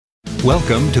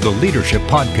Welcome to the Leadership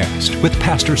Podcast with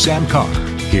Pastor Sam Carr.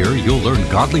 Here you'll learn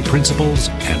godly principles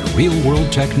and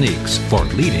real-world techniques for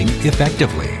leading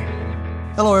effectively.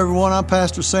 Hello everyone, I'm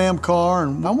Pastor Sam Carr,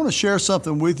 and I want to share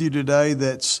something with you today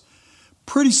that's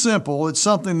pretty simple. It's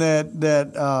something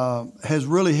that has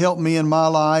really helped me in my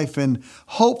life, and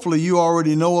hopefully you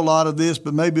already know a lot of this,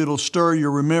 but maybe it'll stir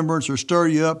your remembrance or stir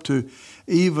you up to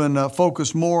even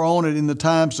focus more on it in the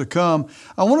times to come.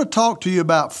 I want to talk to you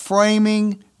about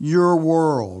framing your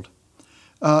world.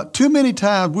 Too many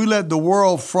times we let the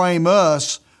world frame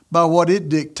us by what it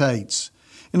dictates.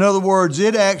 In other words,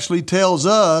 it actually tells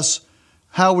us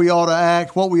how we ought to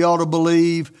act, what we ought to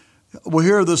believe. Well,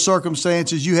 here are the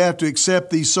circumstances. You have to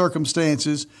accept these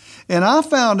circumstances. And I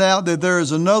found out that there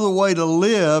is another way to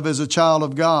live as a child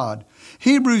of God.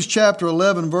 Hebrews chapter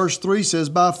 11, verse 3 says,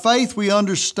 "By faith we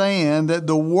understand that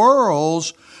the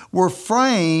worlds were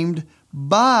framed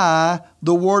by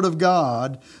the word of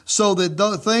God, so that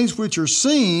the things which are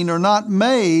seen are not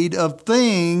made of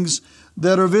things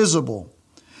that are visible."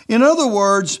 In other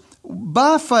words,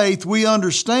 by faith we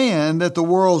understand that the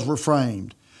worlds were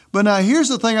framed. But now here's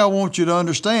the thing I want you to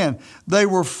understand. They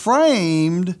were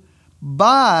framed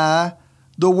by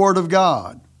the Word of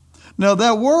God. Now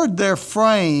that word there,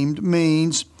 framed,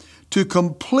 means to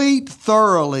complete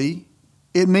thoroughly.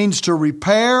 It means to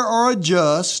repair or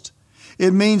adjust.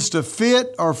 It means to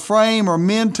fit or frame or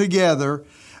mend together.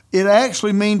 It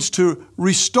actually means to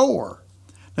restore.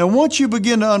 Now once you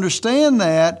begin to understand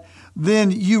that,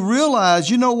 then you realize,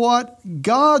 you know what?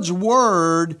 God's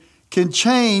Word can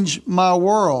change my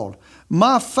world.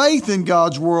 My faith in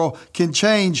God's world can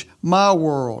change my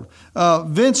world.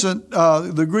 Vincent,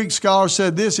 the Greek scholar,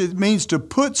 said this: it means to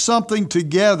put something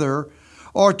together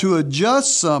or to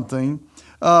adjust something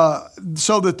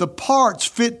so that the parts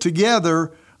fit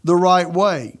together the right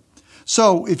way.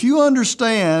 So if you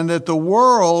understand that the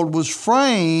world was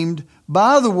framed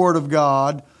by the Word of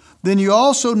God, then you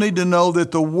also need to know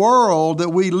that the world that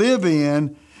we live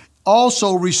in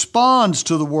also responds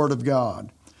to the Word of God.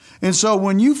 And so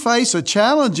when you face a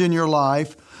challenge in your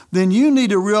life, then you need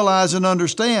to realize and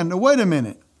understand, now wait a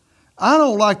minute, I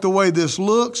don't like the way this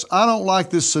looks. I don't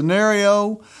like this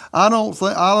scenario. I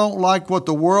don't like what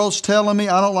the world's telling me.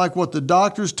 I don't like what the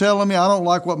doctor's telling me. I don't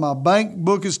like what my bank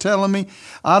book is telling me.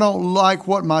 I don't like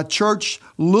what my church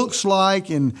looks like,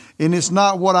 and it's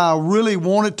not what I really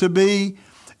want it to be.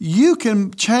 You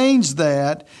can change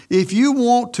that if you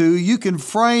want to. You can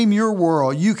frame your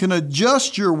world. You can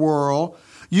adjust your world.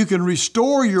 You can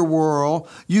restore your world.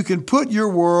 You can put your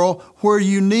world where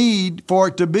you need for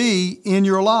it to be in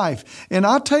your life. And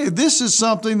I tell you, this is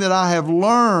something that I have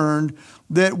learned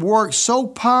that works so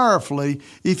powerfully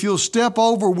if you'll step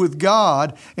over with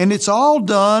God, and it's all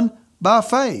done by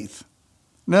faith.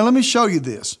 Now let me show you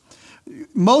this.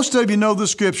 Most of you know the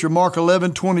scripture, Mark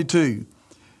 11:22.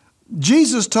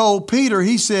 Jesus told Peter,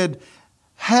 he said,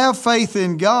 have faith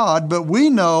in God, but we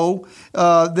know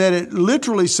that it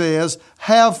literally says,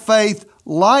 have faith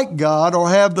like God, or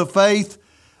have the faith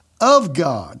of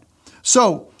God.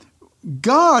 So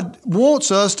God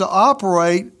wants us to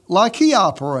operate like He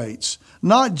operates,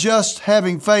 not just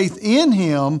having faith in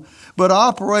Him, but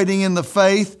operating in the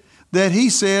faith that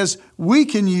He says we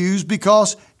can use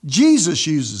because Jesus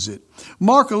uses it.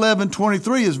 Mark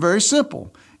 11:23 is very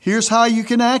simple. Here's how you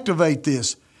can activate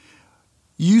this.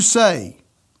 You say,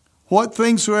 when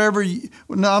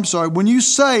you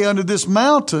say unto this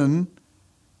mountain,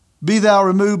 be thou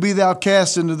removed, be thou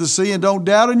cast into the sea, and don't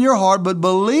doubt in your heart, but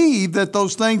believe that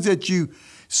those things that you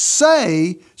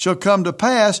say shall come to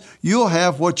pass, you'll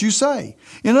have what you say.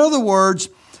 In other words,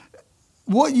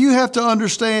 what you have to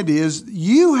understand is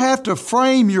you have to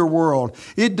frame your world.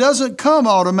 It doesn't come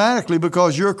automatically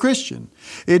because you're a Christian.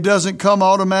 It doesn't come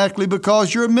automatically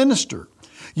because you're a minister.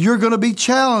 You're going to be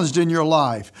challenged in your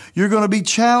life. You're going to be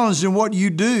challenged in what you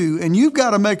do, and you've got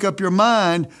to make up your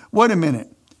mind, wait a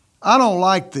minute, I don't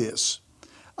like this.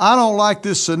 I don't like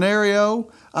this scenario.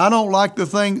 I don't like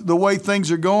the way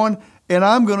things are going, and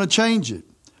I'm going to change it.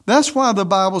 That's why the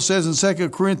Bible says in 2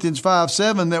 Corinthians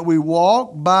 5:7 that we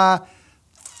walk by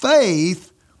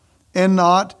faith and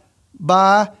not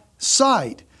by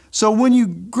sight. So when you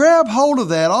grab hold of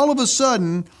that, all of a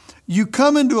sudden you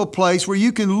come into a place where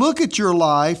you can look at your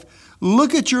life,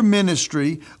 look at your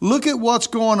ministry, look at what's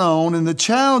going on and the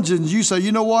challenges, and you say,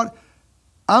 you know what?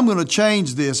 I'm going to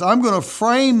change this. I'm going to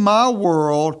frame my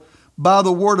world by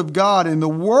the Word of God, and the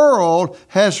world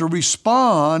has to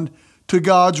respond to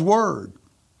God's Word.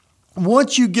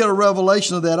 Once you get a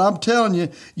revelation of that, I'm telling you,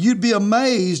 you'd be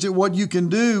amazed at what you can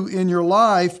do in your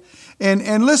life.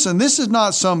 And listen, this is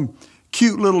not some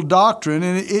cute little doctrine,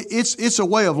 and it's a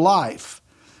way of life.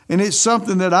 and it's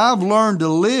something that I've learned to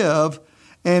live.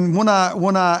 And when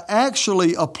I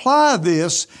actually apply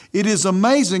this, it is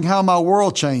amazing how my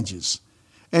world changes.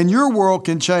 And your world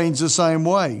can change the same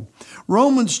way.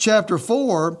 Romans chapter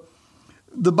 4,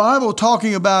 the Bible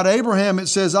talking about Abraham, it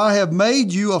says, I have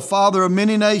made you a father of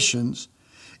many nations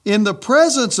in the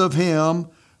presence of him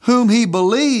whom he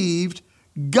believed,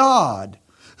 God,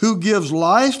 who gives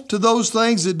life to those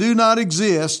things that do not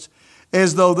exist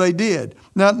as though they did.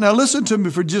 Now listen to me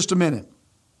for just a minute.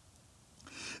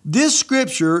 This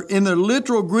scripture in the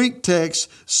literal Greek text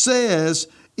says,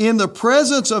 in the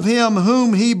presence of him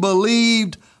whom he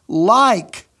believed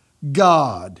like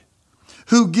God,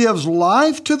 who gives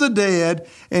life to the dead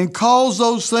and calls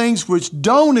those things which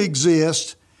don't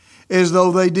exist as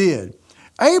though they did.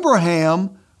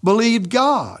 Abraham believed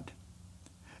God.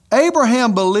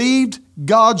 Abraham believed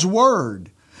God's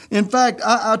word. In fact,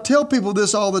 I tell people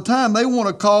this all the time. They want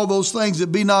to call those things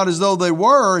that be not as though they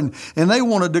were, and they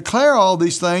want to declare all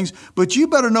these things, but you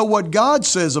better know what God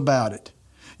says about it.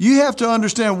 You have to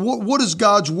understand what does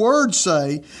God's word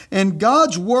say, and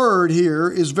God's word here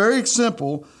is very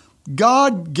simple.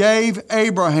 God gave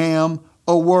Abraham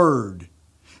a word.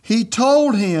 He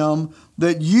told him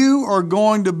that you are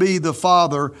going to be the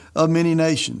father of many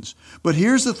nations. But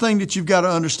here's the thing that you've got to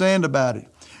understand about it.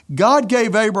 God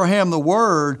gave Abraham the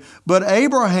word, but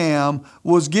Abraham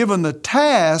was given the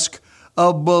task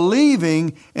of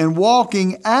believing and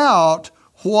walking out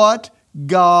what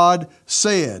God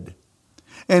said.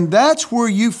 And that's where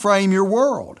you frame your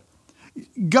world.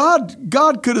 God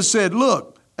could have said,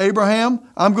 look, Abraham,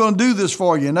 I'm going to do this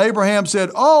for you. And Abraham said,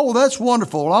 oh, well, that's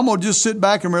wonderful. I'm going to just sit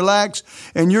back and relax,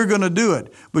 and you're going to do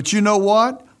it. But you know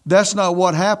what? That's not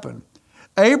what happened.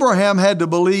 Abraham had to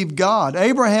believe God.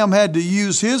 Abraham had to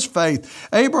use his faith.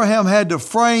 Abraham had to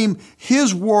frame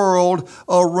his world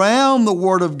around the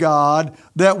Word of God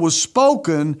that was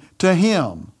spoken to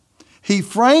him. He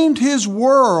framed his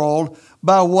world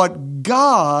by what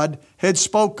God had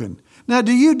spoken. Now,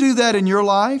 do you do that in your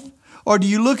life? Or do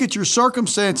you look at your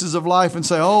circumstances of life and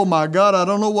say, oh my God, I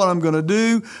don't know what I'm going to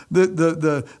do.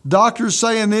 The doctor's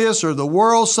saying this, or the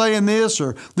world's saying this,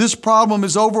 or this problem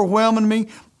is overwhelming me.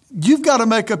 You've got to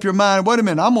make up your mind, wait a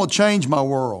minute, I'm going to change my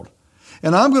world.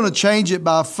 And I'm going to change it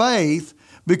by faith,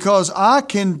 because I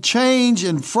can change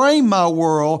and frame my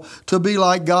world to be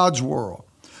like God's world.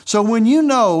 So when you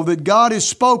know that God has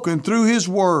spoken through His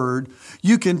Word,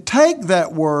 you can take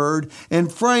that Word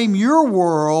and frame your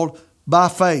world by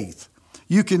faith.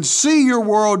 You can see your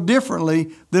world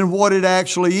differently than what it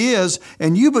actually is,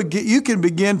 and you can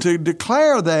begin to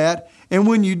declare that, and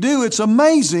when you do, it's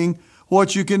amazing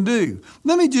what you can do.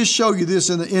 Let me just show you this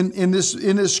in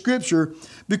this scripture,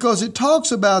 because it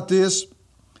talks about this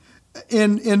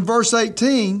in verse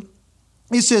 18.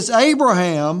 It says,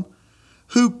 Abraham,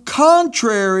 who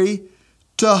contrary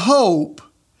to hope,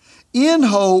 in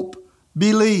hope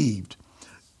believed.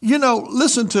 You know,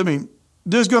 listen to me.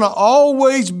 There's going to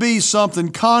always be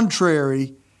something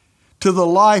contrary to the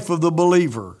life of the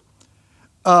believer.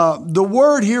 The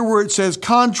word here where it says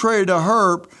contrary to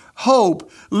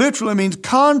hope literally means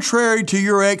contrary to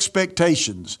your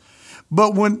expectations.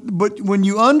 But when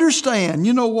you understand,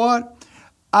 you know what?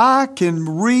 I can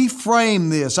reframe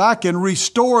this. I can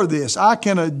restore this. I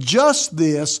can adjust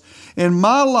this in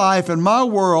my life and my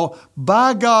world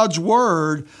by God's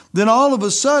Word, then all of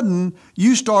a sudden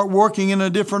you start working in a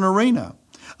different arena.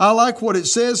 I like what it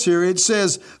says here. It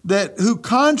says that who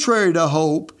contrary to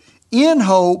hope, in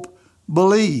hope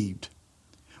believed.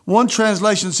 One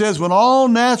translation says when all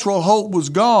natural hope was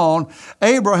gone,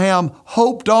 Abraham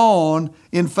hoped on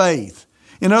in faith.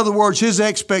 In other words, his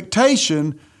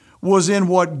expectation was in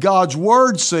what God's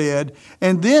Word said.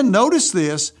 And then notice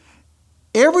this,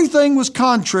 everything was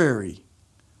contrary.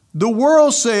 The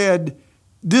world said,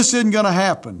 this isn't going to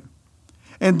happen.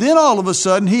 And then all of a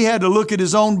sudden, he had to look at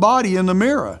his own body in the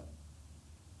mirror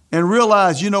and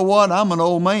realize, you know what, I'm an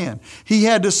old man. He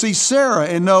had to see Sarah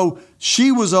and know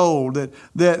she was old,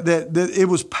 that it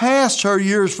was past her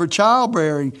years for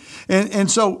childbearing. And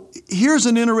so here's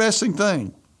an interesting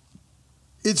thing.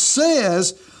 It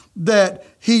says that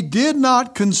he did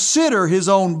not consider his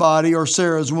own body or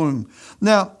Sarah's womb.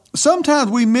 Now,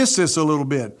 sometimes we miss this a little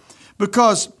bit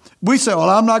because we say, well,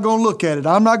 I'm not going to look at it.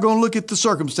 I'm not going to look at the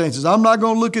circumstances. I'm not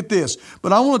going to look at this.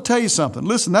 But I want to tell you something.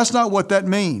 Listen, that's not what that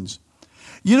means.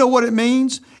 You know what it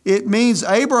means? It means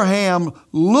Abraham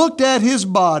looked at his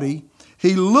body,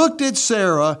 he looked at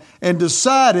Sarah, and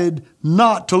decided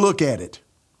not to look at it.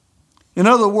 In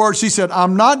other words, he said,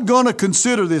 I'm not going to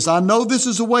consider this. I know this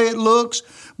is the way it looks,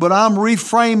 but I'm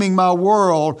reframing my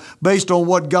world based on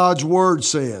what God's Word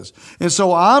says. And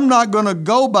so I'm not going to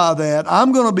go by that.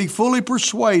 I'm going to be fully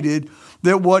persuaded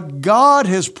that what God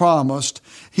has promised,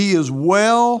 He is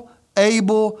well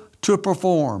able to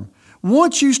perform.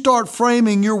 Once you start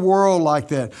framing your world like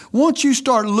that, once you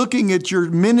start looking at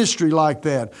your ministry like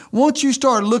that, once you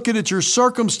start looking at your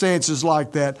circumstances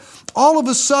like that, all of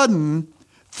a sudden,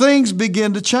 things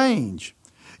begin to change.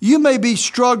 You may be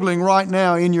struggling right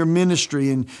now in your ministry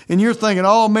and you're thinking,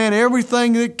 oh man,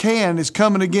 everything that can is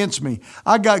coming against me.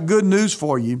 I got good news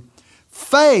for you.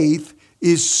 Faith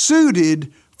is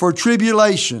suited for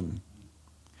tribulation.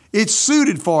 It's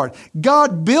suited for it.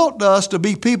 God built us to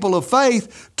be people of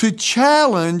faith to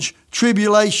challenge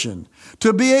tribulation,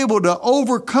 to be able to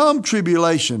overcome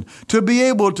tribulation, to be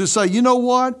able to say, you know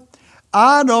what?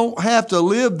 I don't have to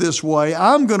live this way.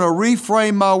 I'm going to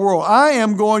reframe my world. I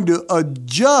am going to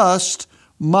adjust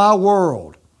my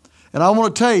world. And I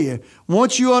want to tell you,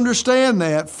 once you understand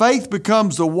that, faith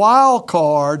becomes the wild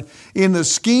card in the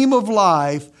scheme of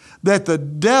life that the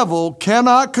devil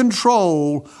cannot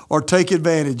control or take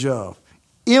advantage of.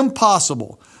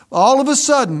 Impossible. All of a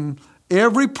sudden,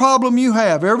 every problem you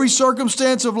have, every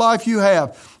circumstance of life you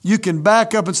have, you can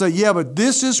back up and say, yeah, but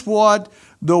this is what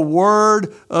the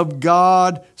Word of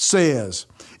God says.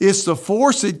 It's the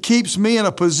force that keeps me in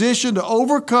a position to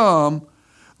overcome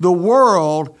the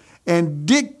world and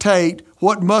dictate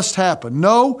what must happen.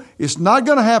 No, it's not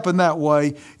going to happen that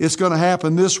way. It's going to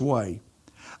happen this way.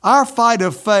 Our fight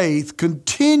of faith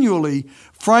continually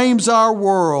frames our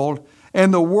world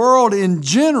and the world in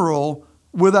general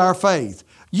with our faith.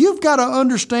 You've got to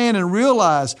understand and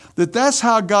realize that that's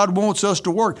how God wants us to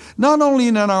work, not only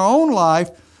in our own life,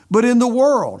 but in the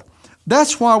world.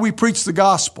 That's why we preach the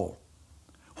gospel.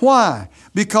 Why?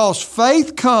 Because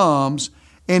faith comes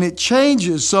and it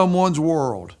changes someone's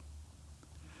world.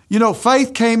 You know,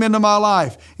 faith came into my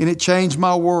life and it changed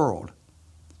my world.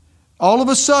 All of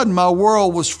a sudden, my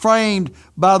world was framed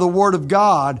by the Word of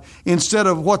God instead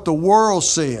of what the world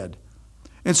said.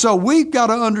 And so we've got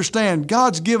to understand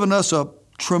God's given us a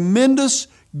tremendous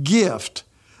gift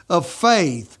of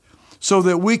faith so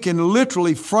that we can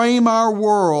literally frame our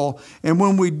world. And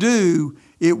when we do,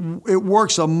 it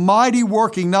works a mighty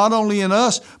working not only in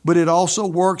us, but it also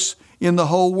works in the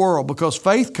whole world, because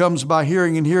faith comes by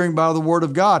hearing and hearing by the Word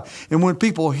of God. And when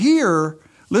people hear,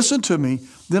 listen to me,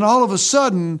 then all of a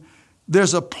sudden,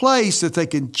 there's a place that they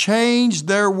can change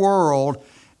their world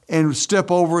and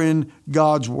step over in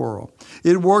God's world.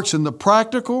 It works in the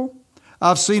practical.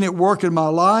 I've seen it work in my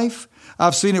life.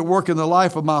 I've seen it work in the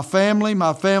life of my family.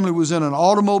 My family was in an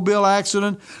automobile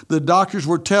accident. The doctors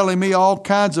were telling me all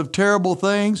kinds of terrible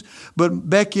things, but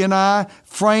Becky and I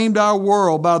framed our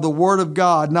world by the Word of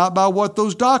God, not by what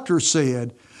those doctors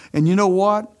said. And you know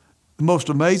what? The most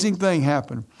amazing thing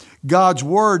happened. God's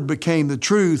Word became the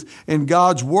truth, and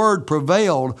God's Word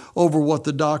prevailed over what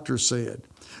the doctor said.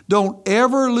 Don't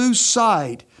ever lose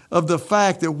sight of the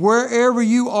fact that wherever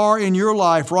you are in your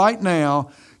life right now,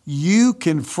 you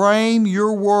can frame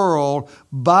your world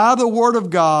by the Word of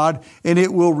God, and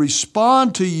it will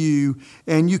respond to you,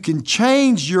 and you can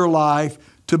change your life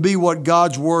to be what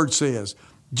God's Word says.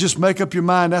 Just make up your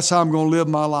mind, that's how I'm going to live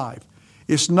my life.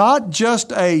 It's not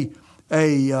just a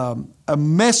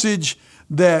message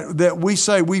that we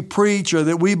say we preach or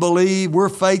that we believe, we're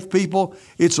faith people.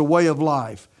 It's a way of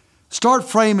life. Start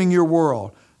framing your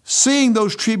world, seeing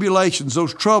those tribulations,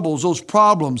 those troubles, those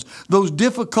problems, those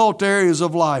difficult areas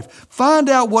of life. Find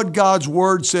out what God's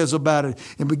Word says about it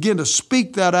and begin to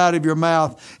speak that out of your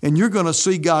mouth, and you're going to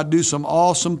see God do some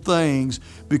awesome things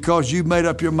because you've made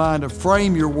up your mind to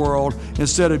frame your world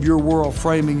instead of your world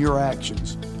framing your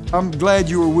actions. I'm glad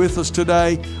you were with us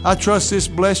today. I trust this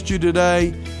blessed you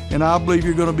today, and I believe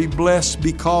you're going to be blessed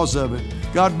because of it.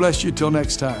 God bless you till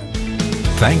next time.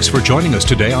 Thanks for joining us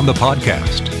today on the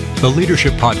podcast. The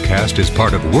Leadership Podcast is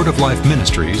part of Word of Life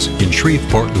Ministries in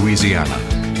Shreveport, Louisiana.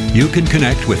 You can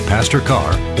connect with Pastor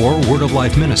Carr or Word of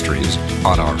Life Ministries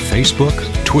on our Facebook,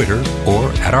 Twitter,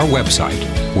 or at our website,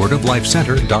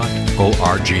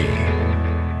 wordoflifecenter.org.